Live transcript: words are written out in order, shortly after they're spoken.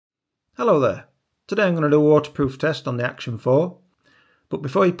Hello there. Today I'm going to do a waterproof test on the Action 4. But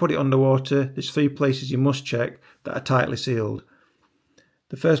before you put it underwater, there's 3 places you must check that are tightly sealed.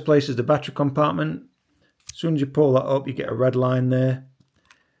 The first place is the battery compartment. As soon as you pull that up, you get a red line there.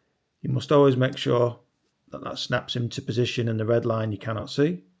 You must always make sure that that snaps into position and the red line you cannot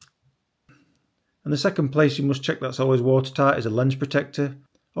see. And the second place you must check that's always watertight is a lens protector.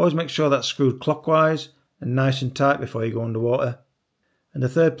 Always make sure that's screwed clockwise and nice and tight before you go underwater. And the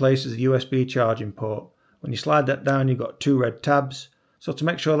third place is the USB charging port. When you slide that down, you've got 2 red tabs. So to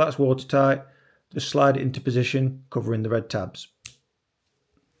make sure that's watertight, just slide it into position, covering the red tabs.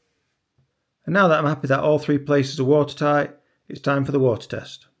 And now that I'm happy that all 3 places are watertight, it's time for the water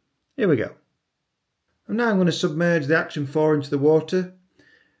test. Here we go. And now I'm going to submerge the Action 4 into the water.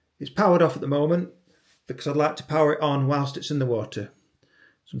 It's powered off at the moment because I'd like to power it on whilst it's in the water.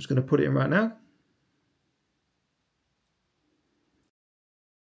 So I'm just going to put it in right now.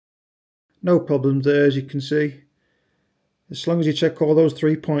 No problems there, as you can see. As long as you check all those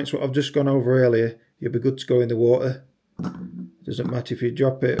 3 points what I've just gone over earlier, you'll be good to go in the water. Doesn't matter if you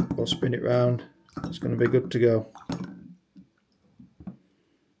drop it or spin it round, it's going to be good to go.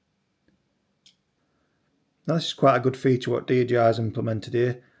 Now this is quite a good feature what DJI has implemented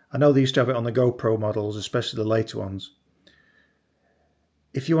here. I know they used to have it on the GoPro models, especially the later ones.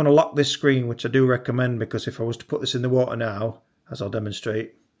 If you want to lock this screen, which I do recommend, because if I was to put this in the water now, as I'll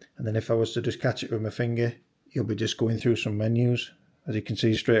demonstrate, and then if I was to just catch it with my finger, you'll be just going through some menus, as you can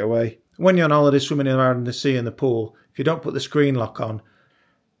see straight away. When you're on holiday swimming around in the sea and the pool, if you don't put the screen lock on,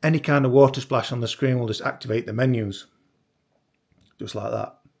 any kind of water splash on the screen will just activate the menus. Just like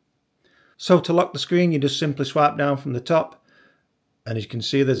that. So to lock the screen, you just simply swipe down from the top, and as you can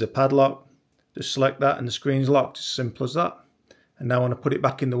see there's a padlock. Just select that and the screen's locked, as simple as that. And now when I put it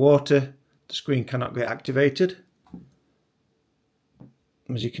back in the water, the screen cannot get activated.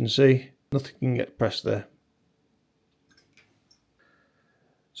 As you can see, nothing can get pressed there.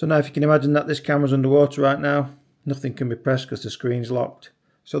 So now if you can imagine that this camera's underwater right now, nothing can be pressed because the screen's locked.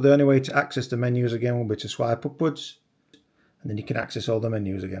 So the only way to access the menus again will be to swipe upwards, and then you can access all the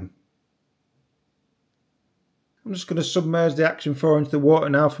menus again. I'm just going to submerge the Action 4 into the water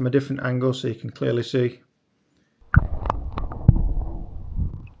now from a different angle so you can clearly see.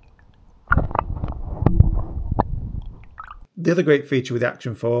 The other great feature with the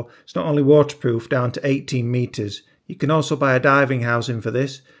Action 4, it's not only waterproof down to 18 metres, you can also buy a diving housing for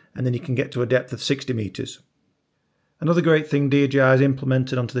this, and then you can get to a depth of 60 metres. Another great thing DJI has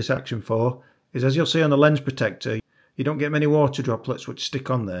implemented onto this Action 4 is, as you'll see on the lens protector, you don't get many water droplets which stick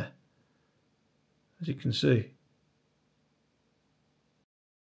on there, as you can see.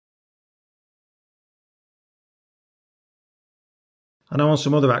 I know on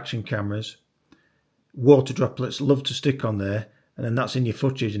some other Action cameras, water droplets love to stick on there, and then that's in your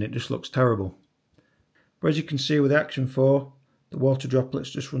footage and it just looks terrible. But as you can see with the Action 4, the water droplets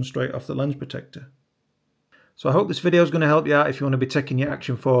just run straight off the lens protector. So I hope this video is going to help you out if you want to be taking your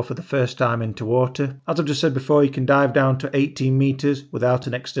Action 4 for the first time into water. As I've just said before, you can dive down to 18 metres without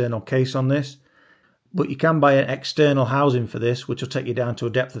an external case on this, but you can buy an external housing for this which will take you down to a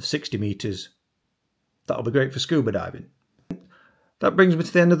depth of 60 metres. That'll be great for scuba diving. That brings me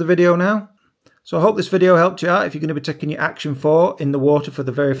to the end of the video now. So I hope this video helped you out if you're going to be taking your Action 4 in the water for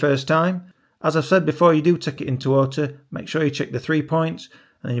the very first time. As I've said before, you do take it into water, make sure you check the 3 points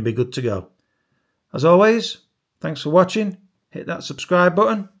and then you'll be good to go. As always, thanks for watching, hit that subscribe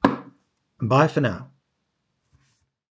button and bye for now.